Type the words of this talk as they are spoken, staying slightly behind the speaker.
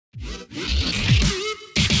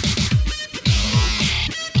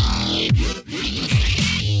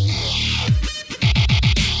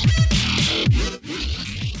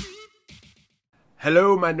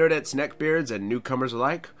Hello, my nerdettes, neckbeards, and newcomers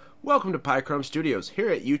alike. Welcome to Crumbs Studios here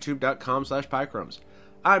at youtube.com/piecrumbs.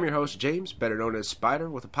 I'm your host, James, better known as Spider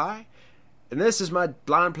with a Pie, and this is my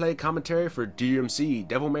blind play commentary for DmC,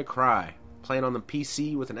 Devil May Cry, playing on the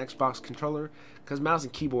PC with an Xbox controller, because mouse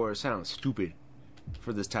and keyboard sound stupid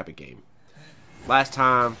for this type of game. Last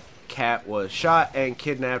time, Katt was shot and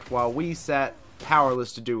kidnapped while we sat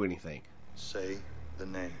powerless to do anything. Say the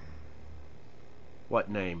name.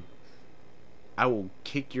 What name? I will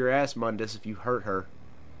kick your ass, Mundus, if you hurt her.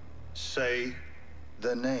 Say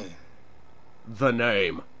the name. The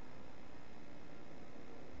name.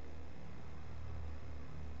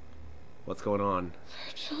 What's going on?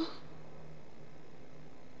 Vergil?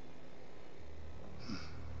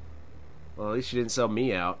 Well, at least you didn't sell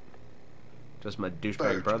me out. Just my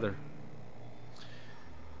douchebag brother.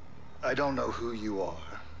 I don't know who you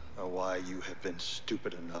are or why you have been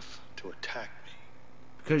stupid enough to attack me.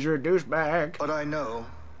 Because you're a douchebag. But I know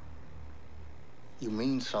you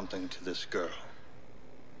mean something to this girl.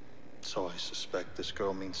 So I suspect this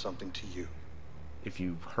girl means something to you. If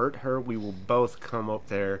you hurt her, we will both come up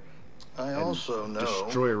there I also know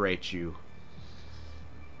destroy-rate you.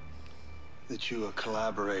 that you are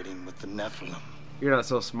collaborating with the Nephilim. You're not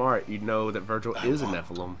so smart. You know that Vergil I is a want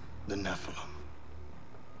Nephilim. The Nephilim.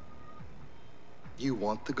 You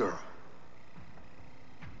want the girl.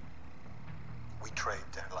 We trade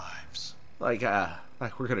their lives. Like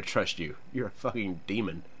we're gonna trust you. You're a fucking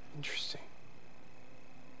demon. Interesting.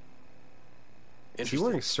 Is he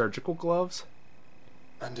wearing surgical gloves?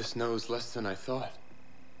 Mundus knows less than I thought.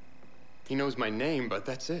 He knows my name, but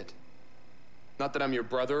that's it. Not that I'm your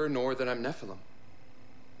brother, nor that I'm Nephilim.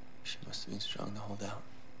 She must have been strong to hold out.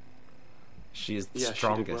 She is the Yeah,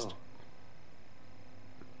 strongest. she did well.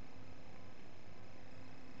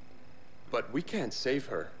 But we can't save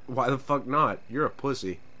her. Why the fuck not? You're a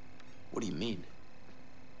pussy. What do you mean?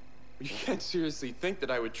 You can't seriously think that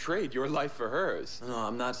I would trade your life for hers. No,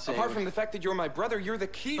 I'm not saying... Apart from the fact that you're my brother, you're the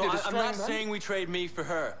key to I'm destroying not mine. saying we trade me for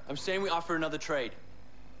her. I'm saying we offer another trade.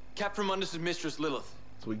 Captain Mundus' mistress, Lillith.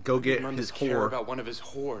 So we go get Mundus his care whore. about one of his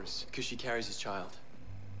whores. Because she carries his child.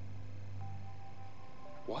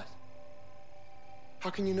 What? How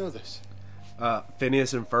can you know this?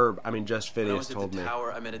 Phineas and Ferb. I mean, just When I Phineas was told at the me.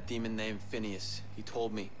 tower, I met a demon named Phineas. He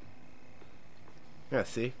told me. Yeah,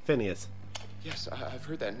 see? Phineas. Yes, I've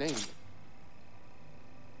heard that name.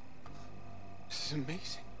 This is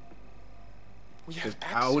amazing. We have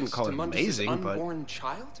I wouldn't access call to it Mundus' amazing, but... unborn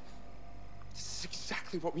child? This is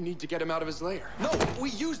exactly what we need to get him out of his lair. No,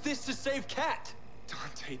 we use this to save Katt.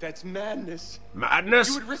 Dante, that's madness. Madness?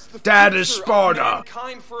 You would risk the Dad is future of Sparta!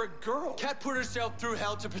 mankind for a girl. Katt put herself through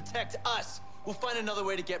hell to protect us. We'll find another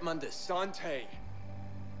way to get Mundus. Dante.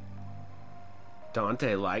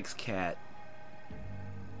 Dante likes Katt.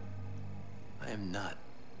 I am not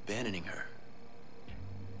abandoning her.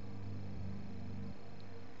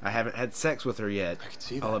 I haven't had sex with her yet. I can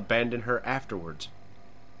see that. I'll abandon her afterwards.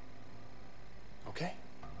 Okay.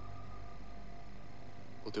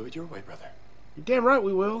 We'll do it your way, brother. You're damn right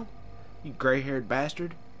we will. You gray-haired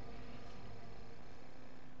bastard.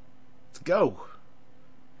 Let's go.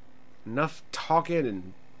 Enough talking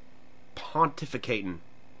and pontificating.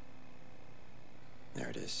 There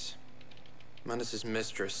it is. Mundus'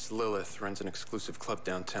 mistress, Lillith, runs an exclusive club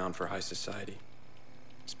downtown for high society.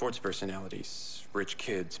 Sports personalities, rich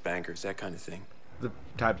kids, bankers, that kind of thing. The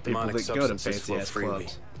type of people Demonic that go to substances flow fancy-ass freely.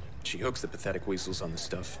 clubs. She hooks the pathetic weasels on the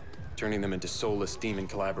stuff, turning them into soulless demon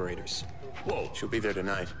collaborators. Whoa. She'll be there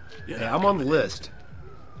tonight. Hey, I'm on the list.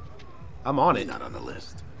 I'm on it. Not on the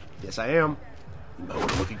list. Yes, I am. You might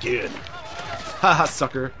want to look again. Haha,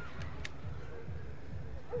 sucker.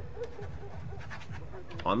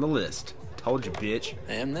 On the list. Told you, bitch.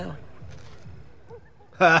 I am now.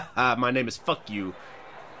 Haha, my name is Fuck You.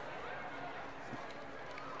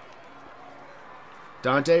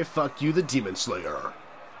 Dante, fuck you, the Demon Slayer.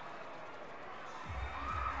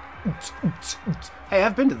 Hey,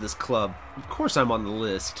 I've been to this club. Of course I'm on the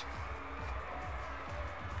list.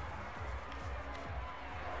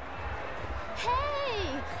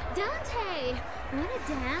 Hey, Dante! Want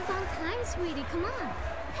to dance on time, sweetie? Come on.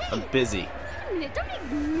 Hey, I'm busy. wait a minute. Don't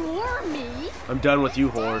ignore me. I'm done with you,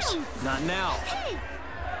 whores. Dance. Not now. Hey,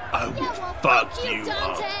 I will yeah, well, fuck you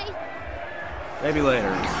Dante. up. Maybe later.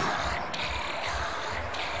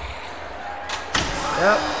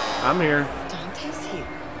 Yep, I'm here. Dante's here.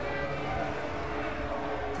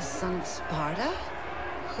 The son of Sparta,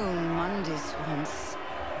 whom Mundus once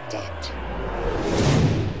dead.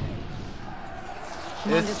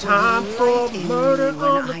 It's time for murder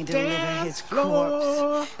on the I deliver dance his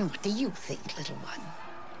floor. corpse. What do you think, little one?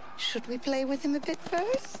 Should we play with him a bit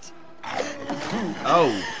first?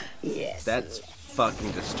 Oh, Yes. that's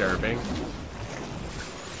fucking disturbing.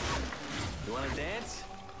 You wanna dance?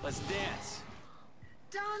 Let's dance.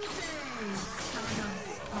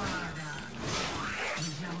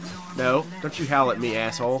 No, don't you howl at me,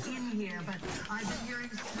 asshole. In here, but I've been hearing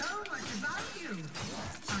so much about you.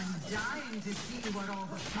 I'm dying to see what all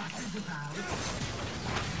the fuss is about.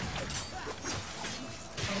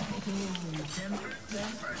 Oh,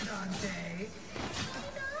 temper, Dante.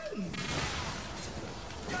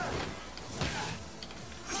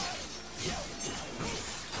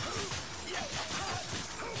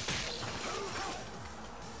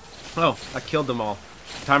 Oh, I killed them all.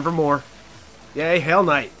 Time for more. Yay, Hell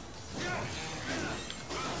Knight.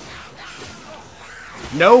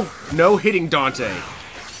 No, no hitting Dante.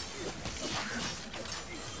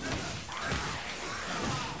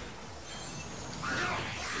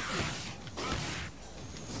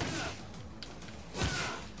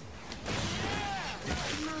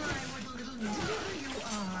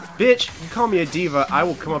 Bitch, you call me a diva, I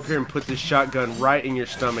will come up here and put this shotgun right in your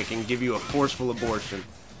stomach and give you a forceful abortion.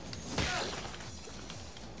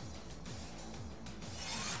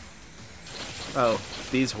 Oh,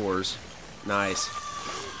 these whores. Nice.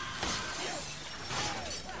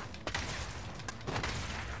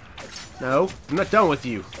 No, I'm not done with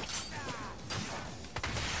you.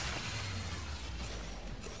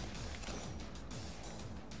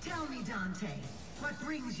 Tell me, Dante, what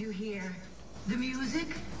brings you here? The music?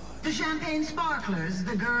 The champagne sparklers?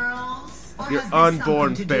 The girls? Or You're has this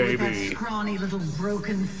unborn, something to do with baby. that scrawny little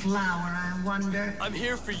broken flower, I wonder? I'm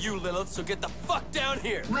here for you, Lillith, so get the fuck down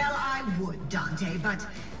here. Well, I would, Dante, but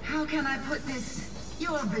how can I put this?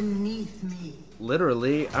 You're beneath me.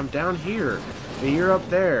 Literally, I'm down here, and you're up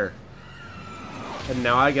there. And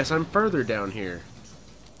now I guess I'm further down here.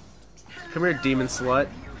 Come here, demon slut.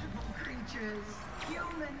 Beautiful creatures,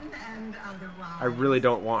 human and otherwise. I really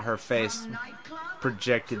don't want her face From nightclub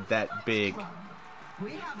projected that big.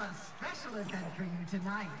 We have a special event for you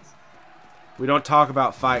tonight. We don't talk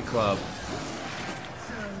about Fight Club.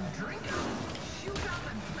 So drink up, shoot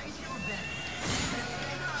up, and place your bets.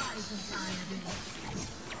 Rise, society.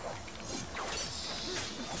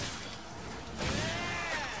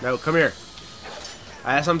 No, come here.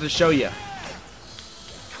 I have something to show you.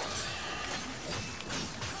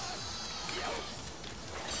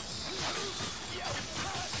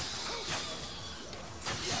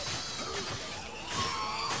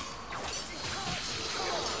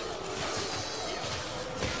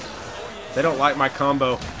 They don't like my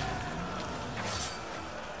combo.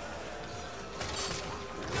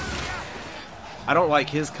 I don't like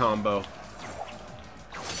his combo.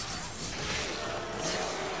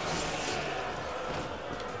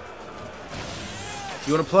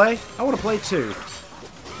 You want to play? I want to play too.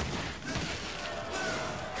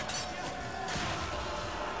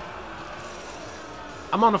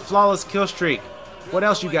 I'm on a flawless kill streak. What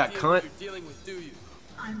else you got, cunt? You're dealing with, do you?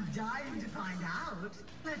 I'm dying to find out.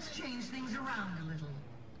 Let's change things around a little.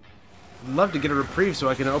 I'd love to get a reprieve so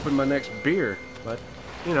I can open my next beer, but,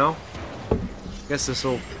 you know, guess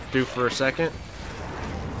this'll do for a second.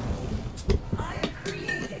 I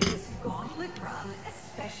created this gauntlet run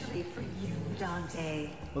especially for you, Dante.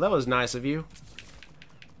 Well, that was nice of you.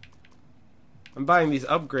 I'm buying these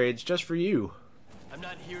upgrades just for you, I'm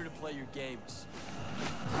not here to play your games.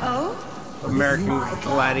 Oh? American This is my club,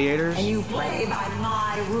 gladiators. And you play by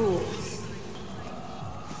my rules.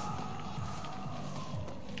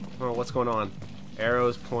 Oh, what's going on?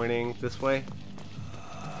 Arrows pointing this way?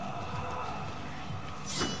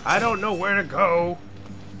 I don't know where to go.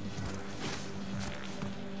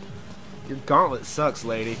 Your gauntlet sucks,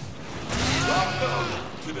 lady. Welcome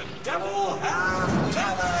to the Devil Hand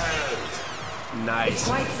Talent! It's Nice.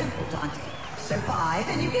 quite simple, Dante. Survive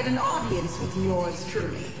and you get an audience with yours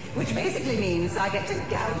truly. Which basically means I get to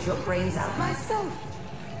gouge your brains out myself.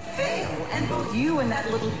 Fail, and both you and that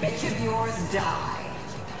little bitch of yours die.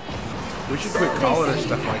 We should quit calling her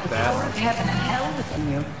stuff like Power that. of heaven and hell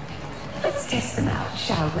within you. Let's test them out,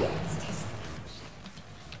 shall we?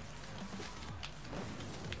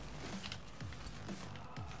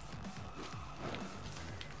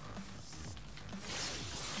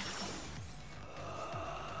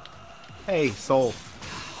 Hey, soul.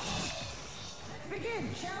 Begin,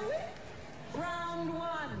 shall we? Round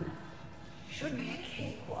one. Should be a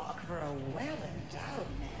cakewalk for a well-endowed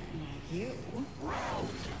man like you. Round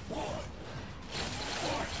one.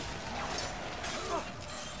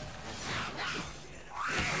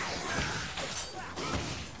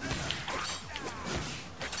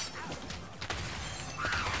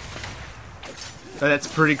 Oh, that's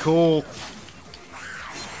pretty cool.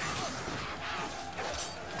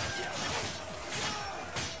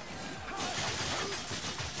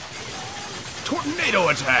 Tornado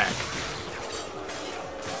attack!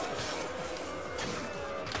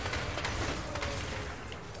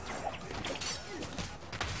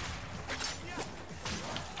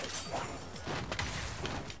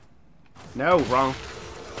 No, wrong.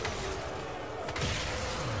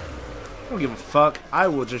 I don't give a fuck. I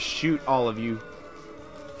will just shoot all of you.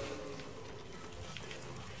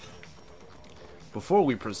 Before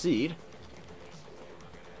we proceed...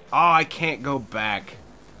 Oh, I can't go back.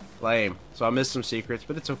 Lame. So I missed some secrets,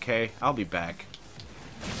 but it's okay. I'll be back.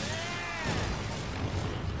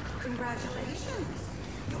 Congratulations.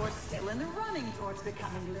 You're still in the running towards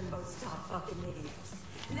becoming Limbo's top fucking idiot.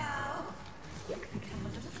 Now, you can come a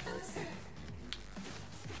little closer.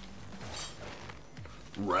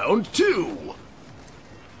 Round 2!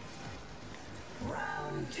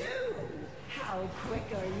 Round 2! How quick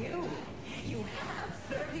are you? You have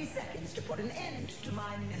 30 seconds to put an end to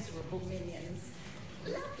my miserable minions.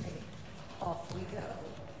 Lovely. Off we go.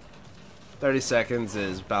 30 seconds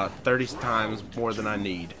is about 30 times more than I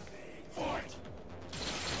need.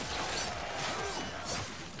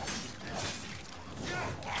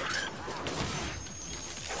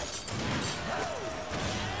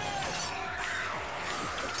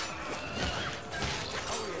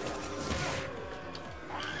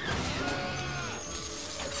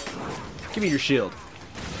 Give me your shield.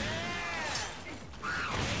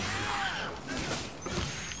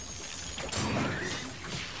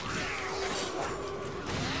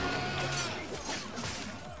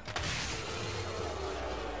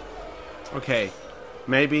 Okay,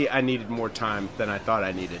 maybe I needed more time than I thought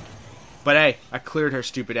I needed. But hey, I cleared her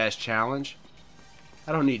stupid ass challenge.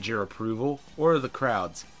 I don't need your approval or the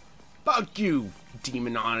crowd's. Fuck you,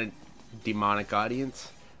 demonic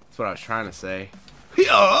audience. That's what I was trying to say.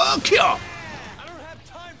 I don't have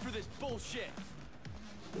time for this bullshit.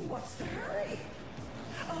 What's the hurry?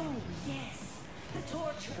 Oh, yes. The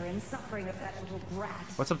torture and suffering of that little brat.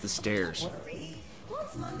 What's up the stairs? Worry.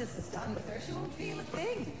 Once Mundus is done with her, she won't feel a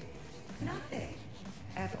thing. Nothing.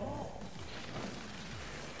 At all.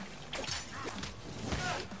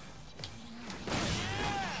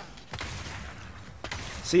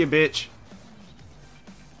 See ya, bitch.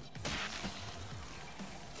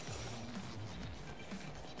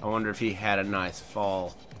 I wonder if he had a nice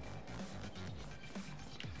fall.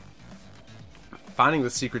 Finding the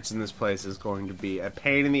secrets in this place is going to be a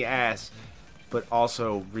pain in the ass, but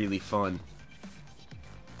also really fun.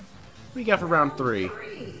 What do you got for round 3?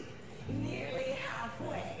 Nearly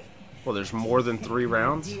halfway. Well, there's more than 3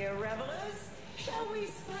 rounds? Dear revelers, shall we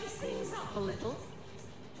spice things up a little?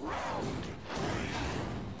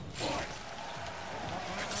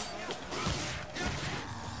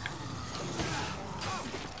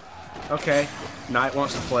 Okay, Knight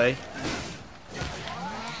wants to play.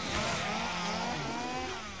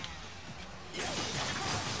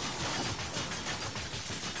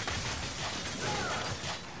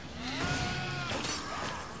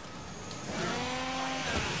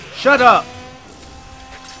 Shut up!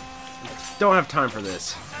 Don't have time for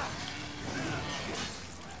this.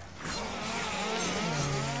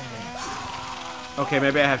 Okay,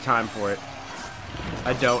 maybe I have time for it.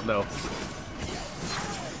 I don't, though.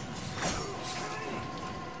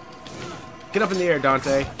 Get up in the air,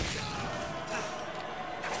 Dante.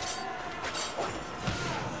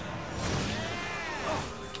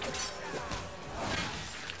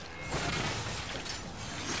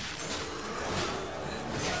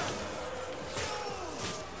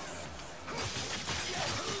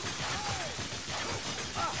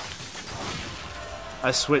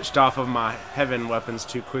 I switched off of my heaven weapons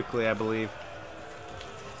too quickly, I believe.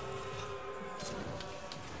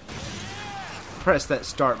 Press that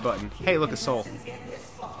start button. Hey, look, a soul.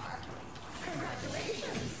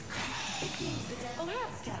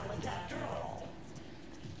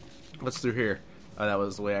 What's through here? Oh, that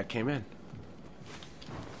was the way I came in.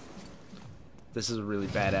 This is a really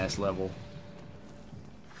badass level.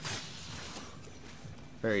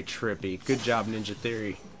 Very trippy. Good job, Ninja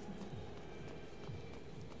Theory.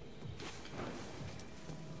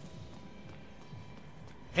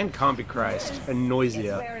 And Combi Christ, and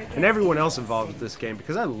Noisia, and everyone else involved with this game,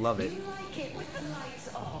 because I love it.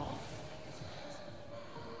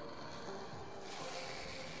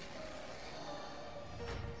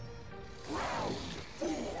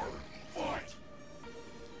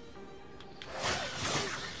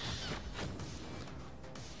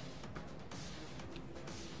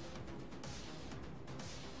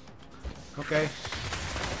 Okay.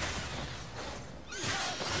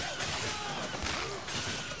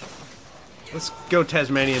 Let's go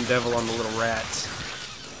Tasmanian Devil on the little rats.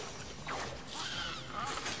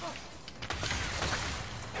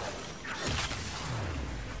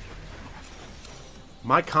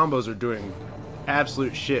 My combos are doing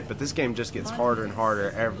absolute shit, but this game just gets harder and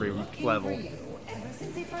harder every level.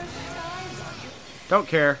 Don't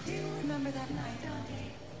care. Do you remember that night, Dante?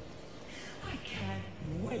 I can't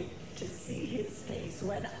wait to see his face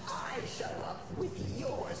when I show up with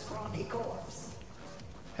your scrawny corpse.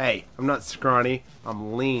 Hey, I'm not scrawny.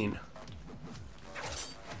 I'm lean.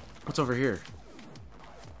 What's over here?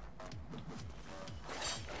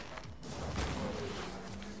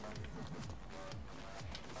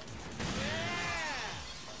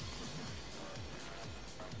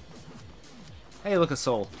 Hey, look, a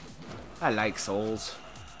soul. I like souls.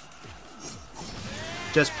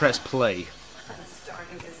 Just press play. I'm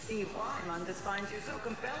starting to see why Mundus finds you so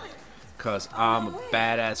compelling. Cause I'm a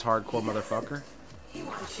badass hardcore motherfucker. He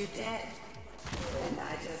wants you dead. And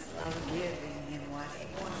I just love giving him what he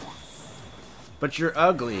wants. But you're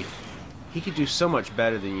ugly. He could do so much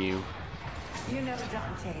better than you. You know,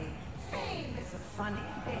 Dante, fame is a funny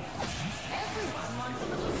thing. Everyone wants a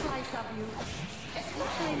little slice of you.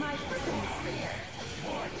 Especially my prison sphere.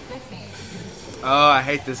 Oh, I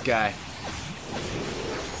hate this guy.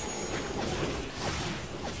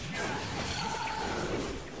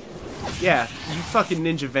 Yeah, you fucking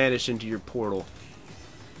ninja vanish into your portal.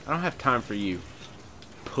 I don't have time for you,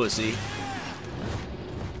 pussy.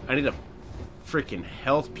 I need a freaking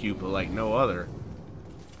health pupil like no other.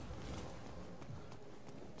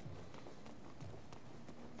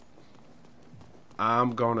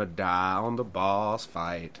 I'm gonna die on the boss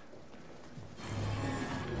fight.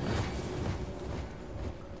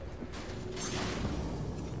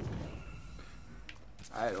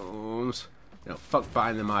 Items. No, fuck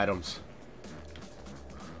buying them items.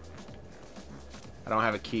 I don't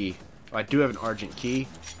have a key. Oh, I do have an Argent key.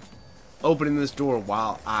 Opening this door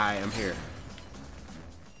while I am here.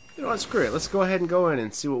 You know what, screw it. Let's go ahead and go in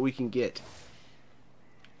and see what we can get.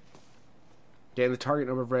 Gain the target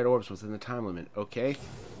number of red orbs within the time limit. Okay.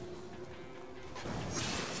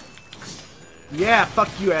 Yeah, fuck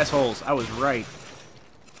you assholes. I was right.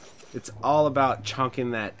 It's all about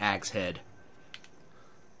chunking that axe head.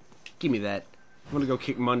 Give me that. I'm gonna go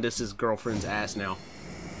kick Mundus' girlfriend's ass now.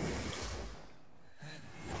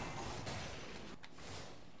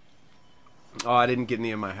 Oh, I didn't get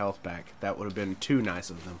any of my health back. That would have been too nice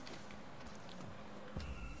of them.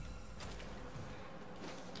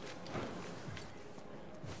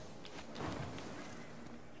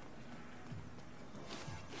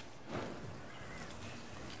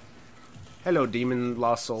 Hello, demon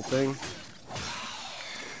lost soul thing.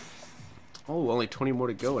 Oh, only 20 more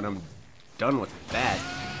to go, and I'm done with that.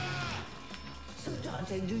 So,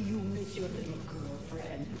 Dante, do you miss your little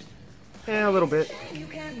girlfriend? Yeah, a little bit. You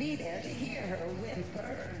can't be there to hear her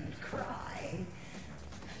whimper and cry.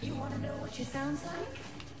 You want to know what she sounds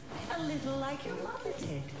like? A little like your mother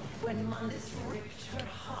did when Mundus ripped her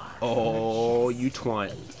heart. Oh, you twant.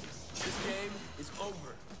 This game is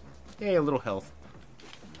over. Hey, a little health.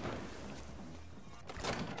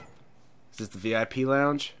 Is this the VIP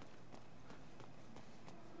lounge?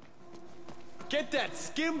 Get that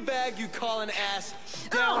skim bag you call an ass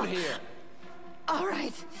down here. All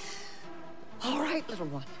right. All right, little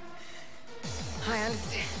one. I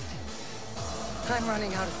understand. I'm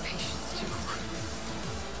running out of patience,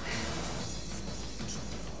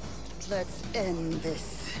 too. Let's end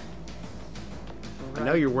this. I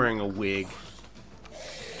know you're wearing a wig.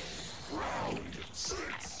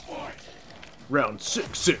 Round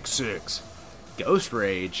 666. Ghost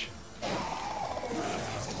Rage.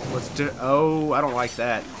 Let's do. Oh, I don't like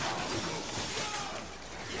that.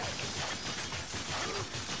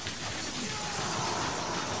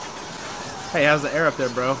 Hey, how's the air up there,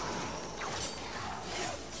 bro?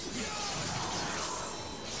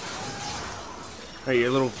 Are you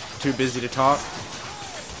a little too busy to talk?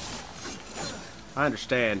 I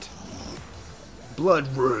understand.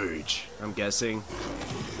 Blood Rage, I'm guessing.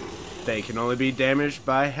 They can only be damaged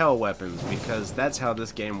by hell weapons, because that's how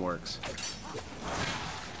this game works.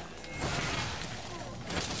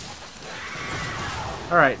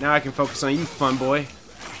 Alright, now I can focus on you, fun boy.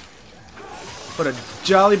 What a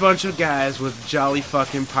jolly bunch of guys with jolly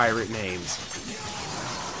fucking pirate names.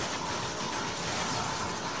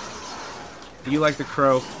 Do you like The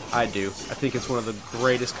Crow? I do. I think it's one of the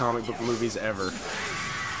greatest comic book movies ever.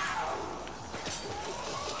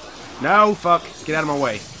 No, fuck. Get out of my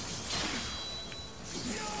way.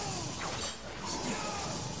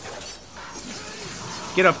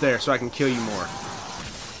 Get up there so I can kill you more.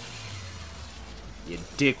 You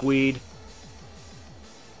dickweed.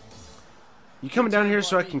 You coming down here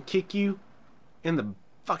so I can kick you in the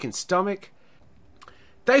fucking stomach?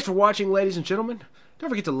 Thanks for watching, ladies and gentlemen. Don't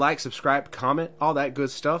forget to like, subscribe, comment, all that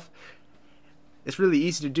good stuff. It's really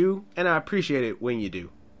easy to do, and I appreciate it when you do.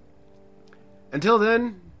 Until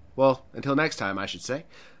then, well, until next time, I should say,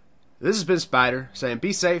 this has been Spider, saying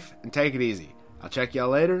be safe and take it easy. I'll check y'all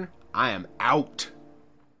later. I am out.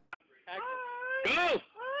 Go!